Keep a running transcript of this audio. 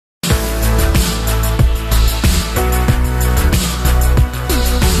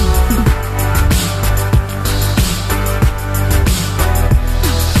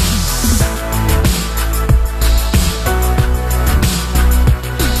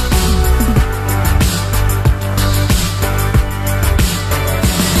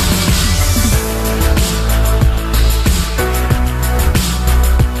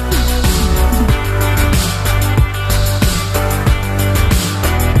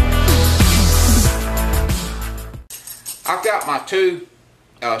I've got my two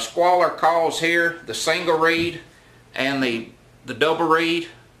Squaller calls here, the single reed and the double reed.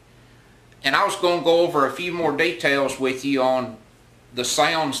 And I was going to go over a few more details with you on the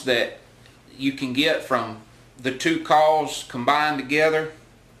sounds that you can get from the two calls combined together,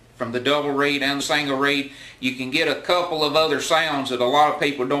 from the double reed and the single reed. You can get a couple of other sounds that a lot of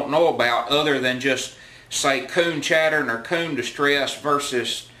people don't know about, other than just say coon chattering or coon distress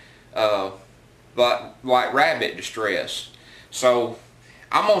versus like rabbit distress. So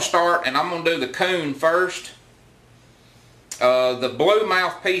I'm going to start, and I'm going to do the coon first. The blue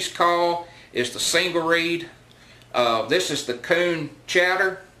mouthpiece call is the single reed. This is the coon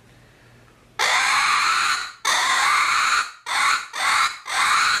chatter.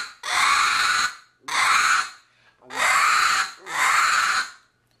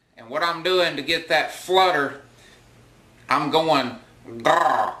 And what I'm doing to get that flutter, I'm going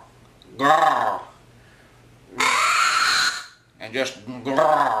grr, grr, and just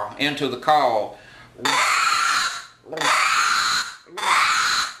grr into the call.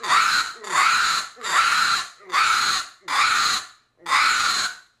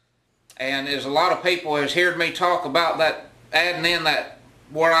 And there's a lot of people has heard me talk about that, adding in that,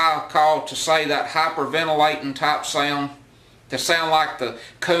 what I call to say that hyperventilating type sound, to sound like the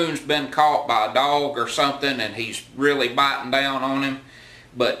coon's been caught by a dog or something and he's really biting down on him.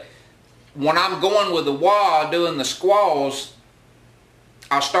 But when I'm going with the wah, doing the squalls,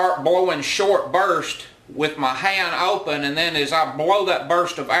 I start blowing short bursts with my hand open, and then as I blow that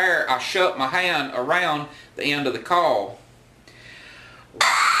burst of air, I shut my hand around the end of the call.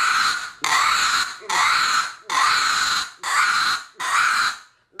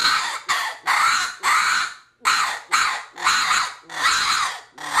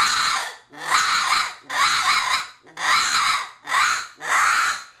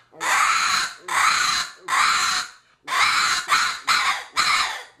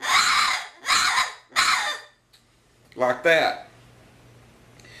 Like that.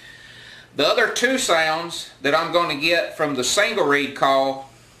 The other two sounds that I'm going to get from the single reed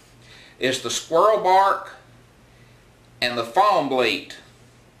call is the squirrel bark and the fawn bleat.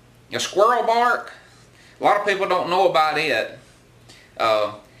 The squirrel bark, a lot of people don't know about it.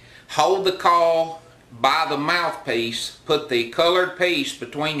 Hold the call by the mouthpiece, put the colored piece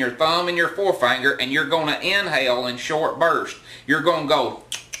between your thumb and your forefinger, and you're going to inhale in short bursts. You're going to go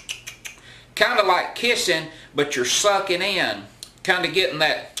kind of like kissing, but you're sucking in, kind of getting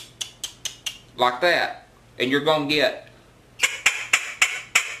that like that. And you're going to get,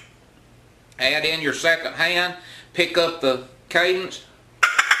 add in your second hand, pick up the cadence.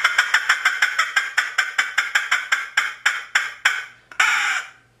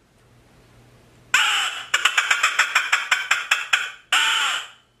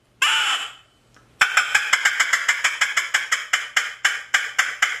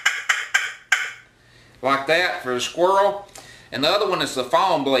 Like that for the squirrel. And the other one is the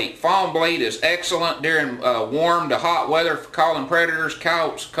fawn bleat. Fawn bleat is excellent during warm to hot weather for calling predators.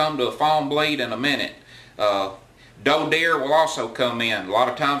 Coyotes come to a fawn bleat in a minute. Doe deer will also come in. A lot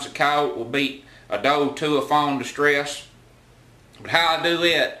of times a coyote will beat a doe to a fawn distress. But how I do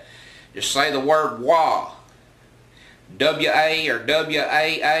it, just say the word wah. W-A or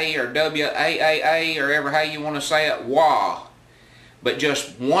W-A-A or W-A-A-A, or ever how you want to say it, wah. But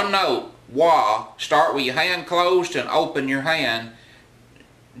just one note. Wah. Start with your hand closed and open your hand.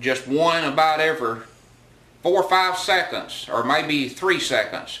 Just one about every 4 or 5 seconds, or maybe 3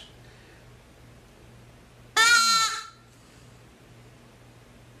 seconds.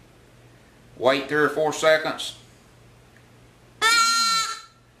 Wait 3 or 4 seconds.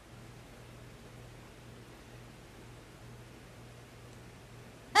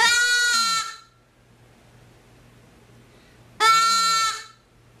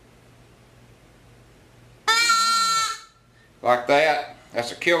 Like that.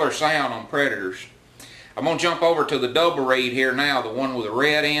 That's a killer sound on predators. I'm going to jump over to the double reed here now, the one with the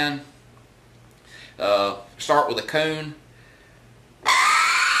red end. Start with a coon.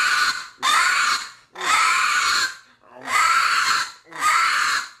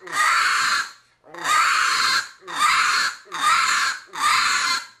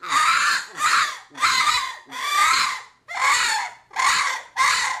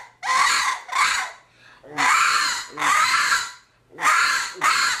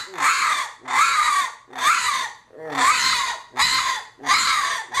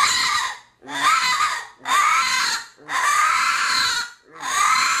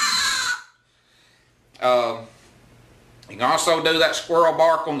 You can also do that squirrel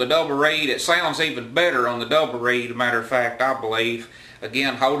bark on the double reed. It sounds even better on the double reed, as a matter of fact, I believe.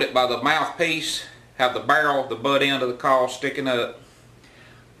 Again, hold it by the mouthpiece, have the barrel, the butt end of the call sticking up.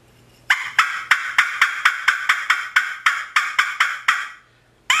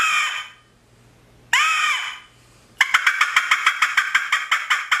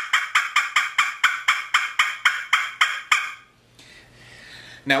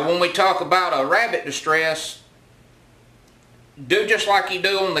 Now when we talk about a rabbit distress, do just like you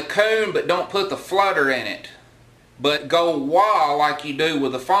do on the coon, but don't put the flutter in it. But go wah like you do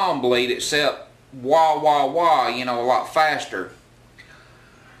with the fawn bleat, except wah wah wah, you know, a lot faster.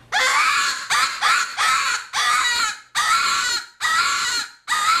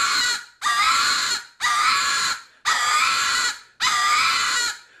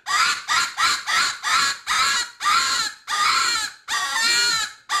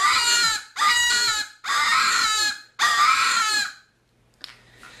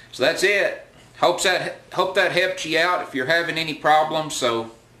 So that's it. Hope that helped you out if you're having any problems.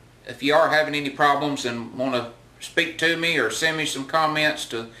 So if you are having any problems and want to speak to me or send me some comments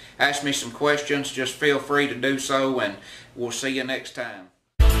to ask me some questions, just feel free to do so, and we'll see you next time.